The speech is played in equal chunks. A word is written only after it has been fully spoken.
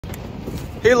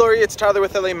Hey Lori, it's Tyler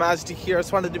with LA Mazda here. I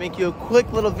just wanted to make you a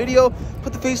quick little video,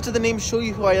 put the face to the name, show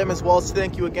you who I am, as well as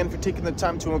thank you again for taking the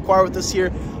time to inquire with us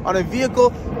here on a vehicle.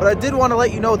 But I did want to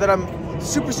let you know that I'm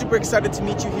super excited to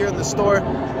meet you here in the store.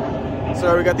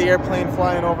 So we got the airplane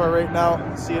flying over right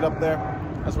now. See it up there?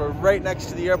 As we're right next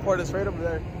to the airport. It's right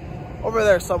over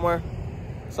there somewhere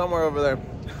over there.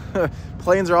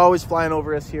 Planes are always flying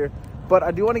over us here. But I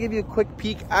do want to give you a quick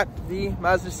peek at the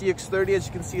Mazda CX-30. As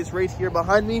you can see, it's right here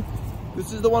behind me.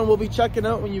 This is the one we'll be checking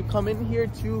out when you come in here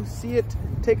to see it,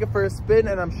 take it for a spin,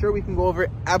 and I'm sure we can go over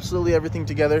absolutely everything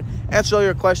together, answer all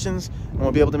your questions, and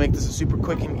we'll be able to make this a super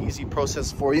quick and easy process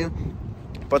for you.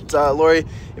 But Lori,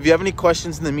 if you have any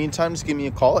questions in the meantime, just give me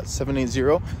a call at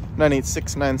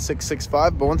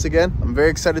 780-986-9665. But once again, I'm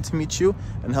very excited to meet you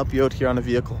and help you out here on a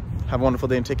vehicle. Have a wonderful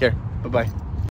day and take care. Bye-bye.